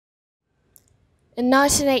In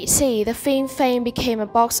 1980, the film Fame became a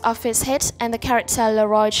box office hit, and the character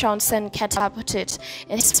Leroy Johnson catapulted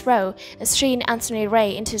his role as Gene Anthony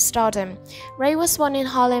Ray into stardom. Ray was born in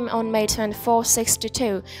Harlem on May 24,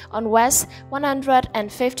 1962, on West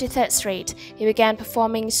 153rd Street. He began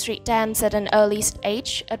performing street dance at an early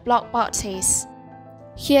age at block parties.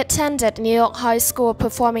 He attended New York High School of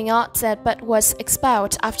Performing Arts but was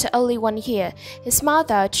expelled after only 1 year. His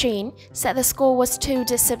mother, Jean, said the school was too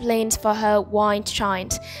disciplined for her one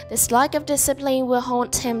child. This lack of discipline will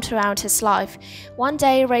haunt him throughout his life. One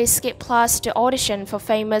day, Ray skipped class to audition for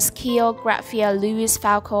famous choreographer Louis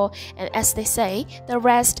Falco, and as they say, the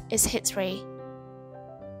rest is history.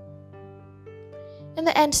 In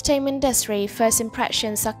the entertainment industry, first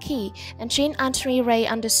impressions are key, and Gene Anthony Ray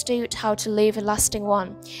understood how to leave a lasting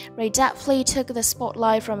one. Ray deftly took the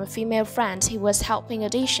spotlight from a female friend he was helping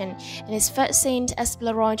audition in his first scene as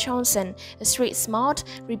Leroy Johnson, a street-smart,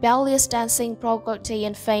 rebellious dancing prodigy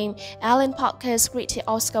in Fame, Alan Parker's gritty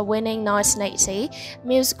Oscar-winning 1980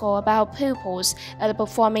 musical about pupils at the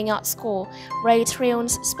Performing Arts School. Ray thrilled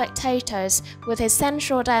spectators with his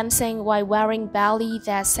sensual dancing while wearing belly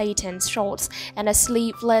their Satan's shorts and a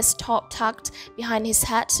sleeveless top tucked behind his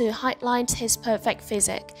head to highlight his perfect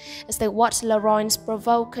physique. As they watched Leroy's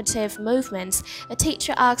provocative movements, a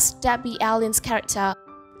teacher asked Debbie Allen's character,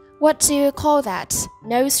 "What do you call that?"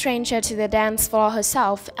 No stranger to the dance floor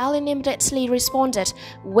herself, Allen immediately responded,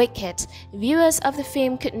 "Wicked." Viewers of the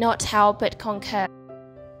film could not help but concur.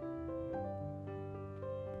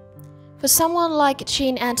 For someone like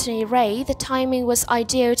Gene Anthony Ray, the timing was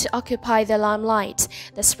ideal to occupy the limelight.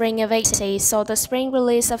 The spring of '80 saw the spring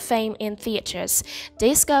release of Fame in theaters.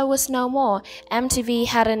 Disco was no more. MTV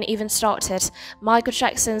hadn't even started. Michael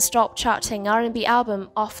Jackson's top-charting R&B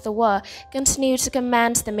album Off the Wall continued to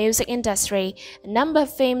command the music industry. A number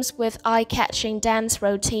of films with eye-catching dance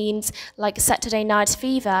routines like Saturday Night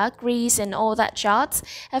Fever, Grease, and All That Jazz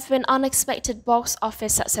have been unexpected box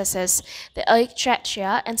office successes. The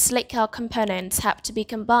eye-catcher and slicker components have to be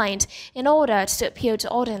combined in order to appeal to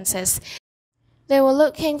audiences. They were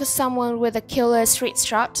looking for someone with a killer street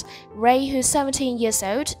strut. Ray, who's 17 years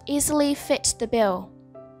old, easily fit the bill.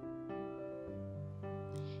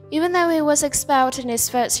 Even though he was expelled in his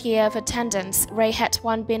first year of attendance, Ray had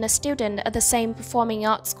once been a student at the same performing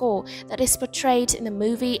arts school that is portrayed in the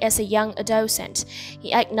movie as a young adolescent.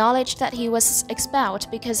 He acknowledged that he was expelled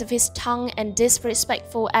because of his tongue and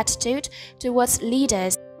disrespectful attitude towards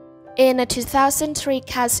leaders in a 2003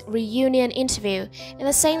 cast reunion interview. In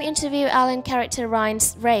the same interview, Allen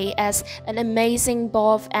characterized Ray as an amazing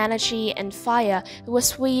ball of energy and fire who was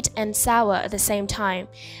sweet and sour at the same time.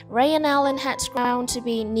 Ray and Allen had grown to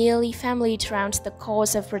be nearly family throughout the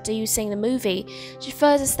course of producing the movie. She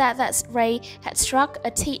further said that Ray had struck a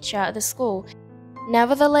teacher at the school.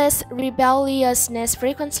 Nevertheless, rebelliousness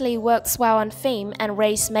frequently works well on film, and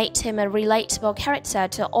Race made him a relatable character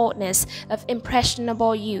to the oddness of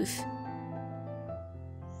impressionable youth.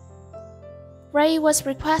 Ray was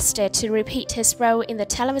requested to repeat his role in the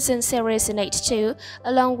television series in '82,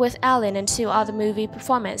 along with Allen and 2 other movie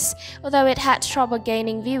performers. Although it had trouble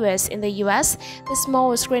gaining viewers in the US, the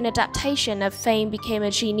small screen adaptation of Fame became a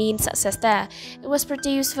genuine success there. It was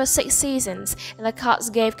produced for 6 seasons, and the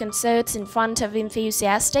cast gave concerts in front of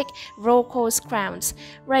enthusiastic, raucous crowds.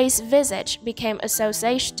 Ray's visage became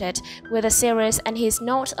associated with the series, and he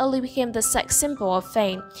not only became the sex symbol of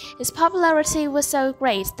Fame. His popularity was so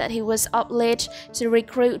great that he was obliged to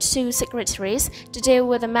recruit 2 secretaries to deal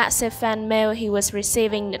with the massive fan mail he was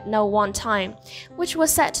receiving at no one time, which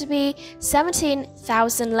was said to be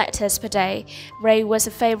 17,000 letters per day. Ray was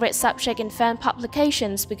a favorite subject in fan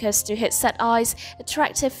publications because to his set eyes,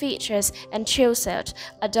 attractive features, and chiseled,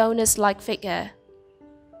 Adonis-like figure.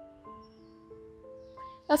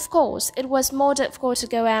 Of course, it was more difficult to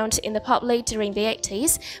go out in the public during the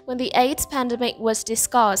 '80s, when the AIDS pandemic was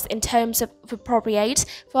discussed in terms of appropriate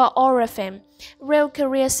for horror film. Real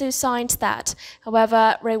career suicide that.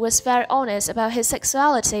 However, Ray was very honest about his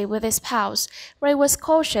sexuality with his pals. Ray was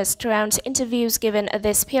cautious throughout interviews given at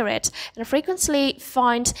this period, and frequently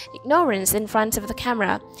feigned ignorance in front of the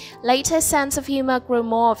camera. Later, his sense of humor grew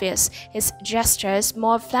more obvious, his gestures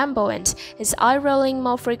more flamboyant, his eye-rolling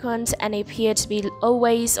more frequent, and he appeared to be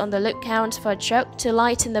always on the lookout for a joke to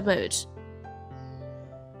lighten the mood.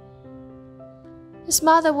 His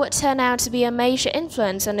mother would turn out to be a major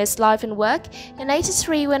influence on his life and work. In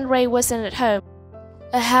 '83, when Ray wasn't at home,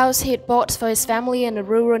 A house he'd bought for his family in a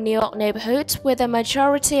rural New York neighborhood with a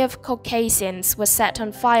majority of Caucasians was set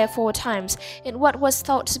on fire 4 times in what was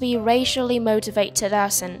thought to be racially motivated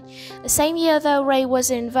arson. The same year, though Ray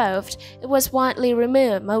was involved, it was widely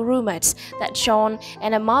rumored that John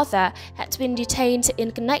and a mother had been detained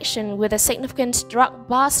in connection with a significant drug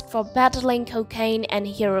bust for peddling cocaine and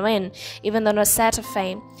heroin, even on a set of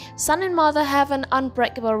Fame. Son and mother have an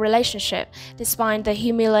unbreakable relationship. Despite the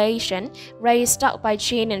humiliation, Ray stuck by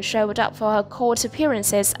Jean and showed up for her court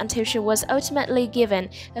appearances until she was ultimately given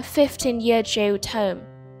a 15-year jail term.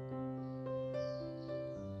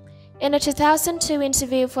 In a 2002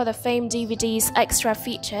 interview for the Fame DVD's extra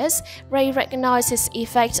features, Ray recognized his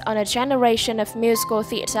effect on a generation of musical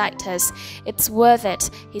theater actors. "It's worth it,"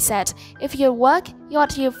 he said. "If your work,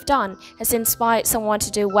 what you've done, has inspired someone to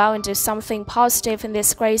do well and do something positive in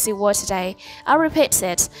this crazy world today, I'll repeat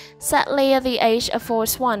it." Sadly, at the age of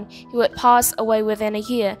 41, he would pass away within a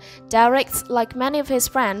year. Derek, like many of his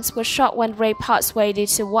friends, was shocked when Ray passed away due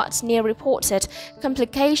to what near reported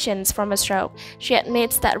complications from a stroke. She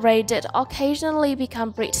admits that Ray did occasionally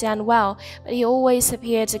become pretty unwell, but he always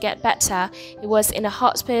appeared to get better. He was in a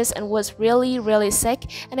hospice and was really sick,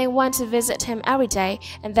 and I went to visit him every day,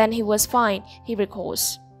 and then he was fine, he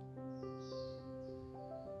recalls.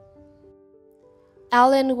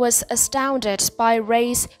 Ellen was astounded by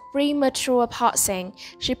Ray's premature passing.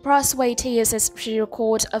 She pressed away tears as she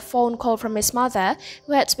recalled a phone call from his mother,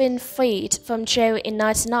 who had been freed from jail in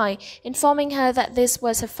 1999, informing her that this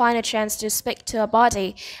was her final chance to speak to her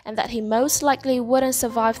body and that he most likely wouldn't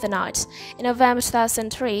survive the night. In November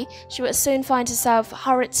 2003, she would soon find herself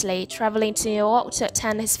hurriedly traveling to New York to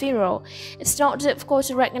attend his funeral. It's not difficult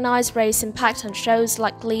to recognize Ray's impact on shows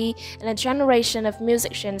like Glee and a generation of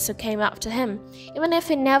musicians who came after him. Even if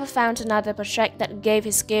he never found another project that gave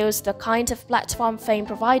his skills the kind of platform Fame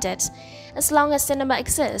provided. "As long as cinema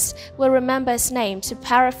exists, we'll remember his name," to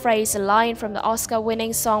paraphrase a line from the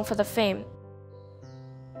Oscar-winning song for the film.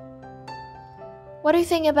 What do you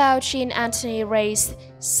think about Jean Anthony Ray's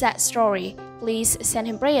sad story? Please send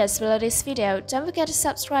him prayers below this video. Don't forget to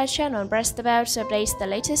subscribe to the channel and press the bell to update the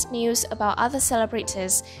latest news about other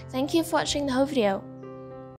celebrities. Thank you for watching the whole video.